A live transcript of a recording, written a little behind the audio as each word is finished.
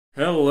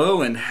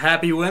Hello and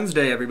happy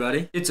Wednesday,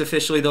 everybody. It's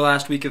officially the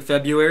last week of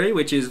February,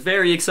 which is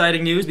very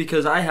exciting news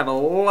because I have a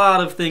lot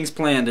of things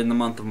planned in the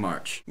month of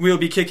March. We'll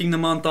be kicking the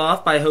month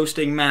off by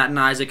hosting Matt and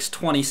Isaac's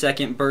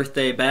 22nd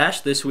birthday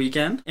bash this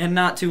weekend, and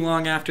not too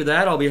long after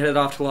that I'll be headed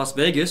off to Las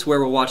Vegas where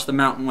we'll watch the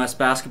Mountain West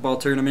basketball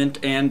tournament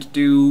and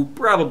do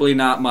probably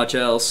not much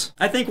else.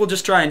 I think we'll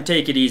just try and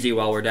take it easy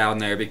while we're down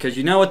there because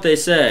you know what they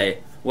say,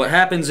 what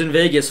happens in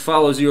Vegas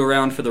follows you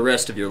around for the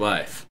rest of your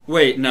life.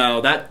 Wait, no,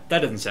 that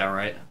doesn't sound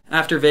right.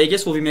 After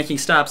Vegas, we'll be making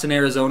stops in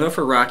Arizona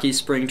for Rocky's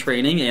spring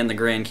training and the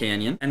Grand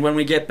Canyon. And when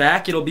we get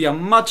back, it'll be a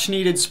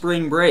much-needed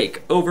spring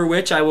break, over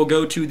which I will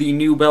go to the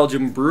New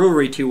Belgium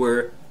Brewery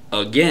Tour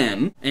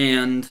again,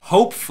 and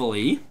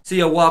hopefully see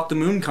a Walk the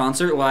Moon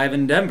concert live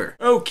in Denver.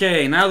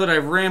 Okay, now that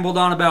I've rambled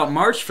on about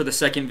March for the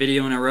second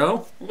video in a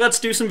row, let's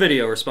do some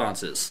video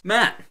responses.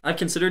 Matt, I've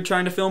considered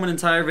trying to film an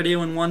entire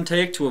video in one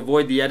take to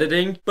avoid the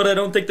editing, but I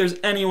don't think there's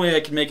any way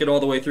I can make it all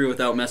the way through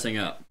without messing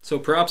up. So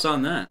props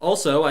on that.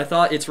 Also, I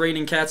thought It's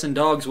Raining Cats and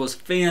Dogs was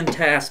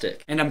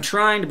fantastic, and I'm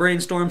trying to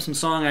brainstorm some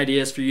song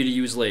ideas for you to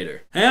use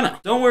later. Hannah,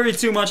 don't worry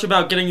too much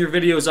about getting your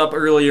videos up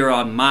earlier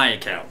on my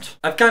account.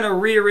 I've kind of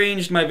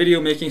rearranged my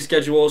video making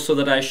schedule so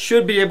that I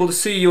should be able to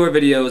see your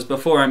videos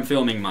before I'm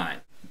filming mine.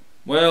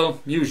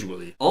 Well,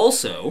 usually.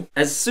 Also,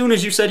 as soon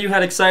as you said you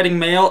had exciting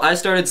mail, I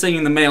started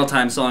singing the Mail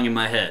Time song in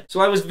my head. So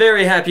I was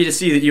very happy to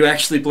see that you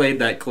actually played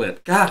that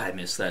clip. God, I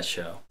miss that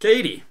show.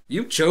 Katie,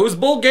 you chose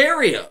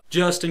Bulgaria!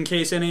 Just in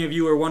case any of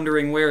you are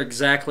wondering where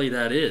exactly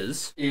that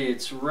is,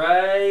 it's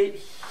right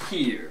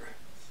here.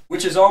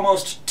 Which is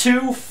almost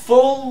 2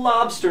 full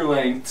lobster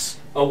lengths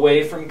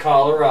away from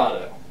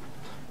Colorado.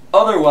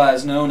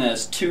 Otherwise known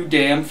as Too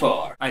Damn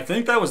Far. I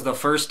think that was the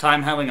first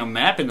time having a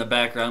map in the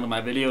background of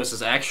my videos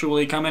has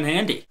actually come in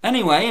handy.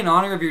 Anyway, in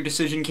honor of your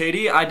decision,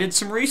 Katie, I did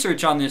some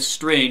research on this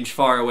strange,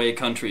 faraway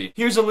country.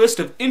 Here's a list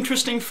of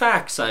interesting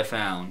facts I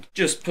found.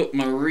 Just put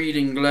my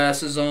reading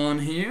glasses on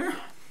here.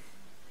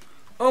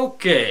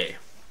 Okay.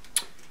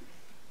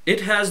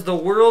 It has the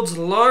world's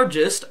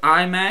largest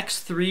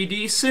IMAX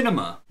 3D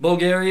cinema.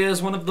 Bulgaria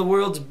is one of the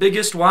world's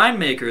biggest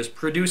winemakers,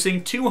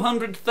 producing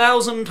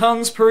 200,000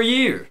 tons per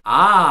year.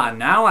 Ah,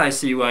 now I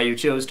see why you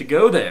chose to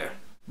go there.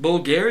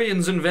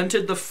 Bulgarians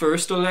invented the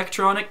first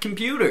electronic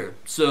computer,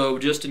 so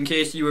just in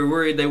case you were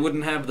worried they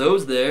wouldn't have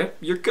those there,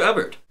 you're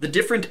covered. The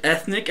different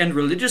ethnic and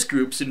religious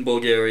groups in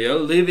Bulgaria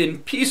live in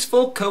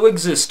peaceful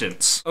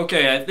coexistence.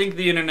 Okay, I think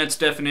the internet's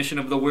definition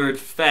of the word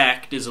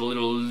fact is a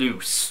little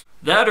loose.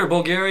 That or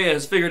Bulgaria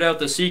has figured out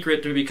the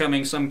secret to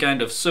becoming some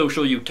kind of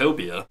social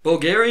utopia.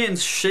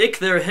 Bulgarians shake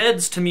their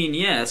heads to mean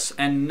yes,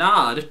 and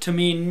nod to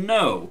mean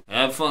no.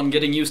 Have fun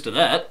getting used to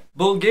that.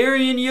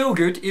 Bulgarian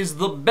yogurt is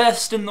the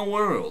best in the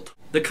world.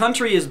 The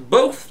country is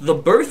both the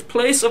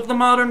birthplace of the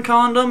modern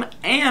condom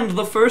and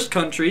the first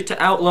country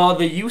to outlaw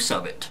the use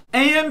of it.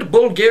 And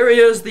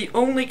Bulgaria is the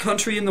only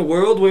country in the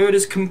world where it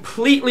is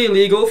completely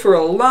legal for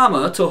a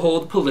llama to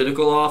hold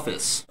political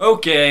office.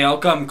 Okay, I'll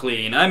come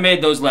clean. I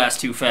made those last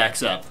 2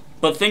 facts up.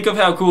 But think of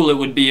how cool it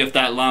would be if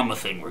that llama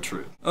thing were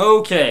true.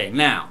 Okay,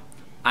 now,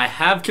 I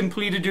have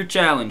completed your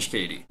challenge,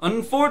 Katie.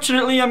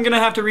 Unfortunately, I'm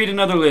gonna have to read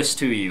another list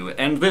to you,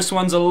 and this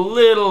one's a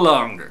little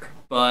longer.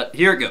 But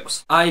here it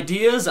goes.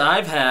 Ideas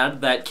I've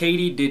had that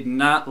Katie did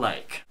not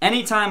like.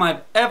 Anytime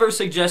I've ever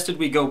suggested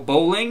we go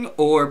bowling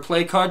or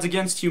play Cards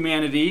Against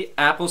Humanity,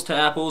 Apples to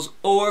Apples,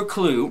 or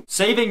Clue,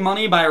 saving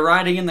money by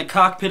riding in the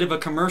cockpit of a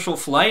commercial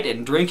flight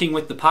and drinking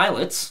with the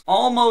pilots,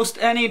 almost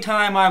any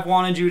time I've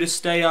wanted you to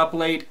stay up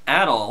late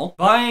at all,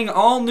 buying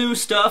all new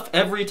stuff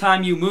every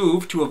time you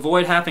move to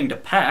avoid having to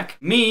pack,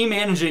 me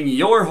managing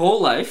your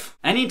whole life,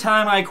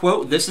 anytime I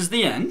quote "this is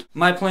the end,"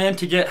 my plan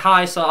to get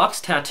high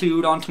socks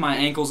tattooed onto my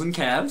ankles and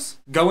calves,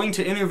 going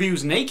to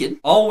interviews naked,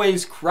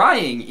 always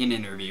crying in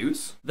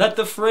interviews, that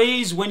the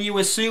phrase "when you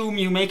assume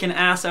you make an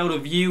ass out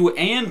of you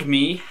and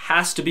me"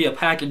 has to be a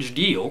package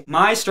deal,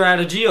 my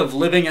strategy of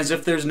living as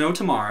if there's no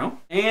tomorrow,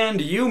 and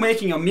you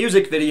making a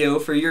music video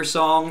for your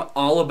song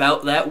All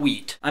About That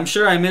Wheat. I'm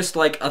sure I missed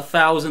like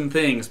 1,000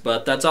 things,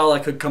 but that's all I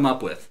could come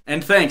up with.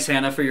 And thanks,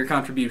 Hannah, for your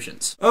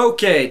contributions.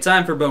 Okay,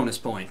 time for bonus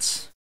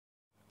points.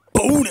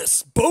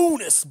 Bonus,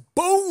 bonus,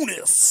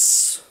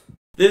 bonus!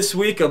 This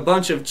week, a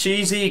bunch of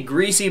cheesy,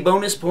 greasy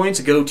bonus points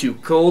go to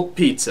cold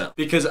pizza,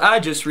 because I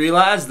just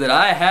realized that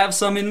I have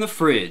some in the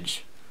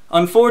fridge.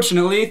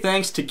 Unfortunately,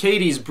 thanks to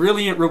Katie's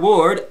brilliant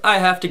reward, I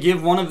have to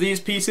give one of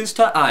these pieces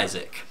to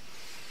Isaac.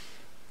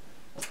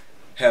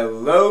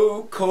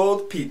 Hello,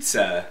 cold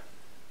pizza.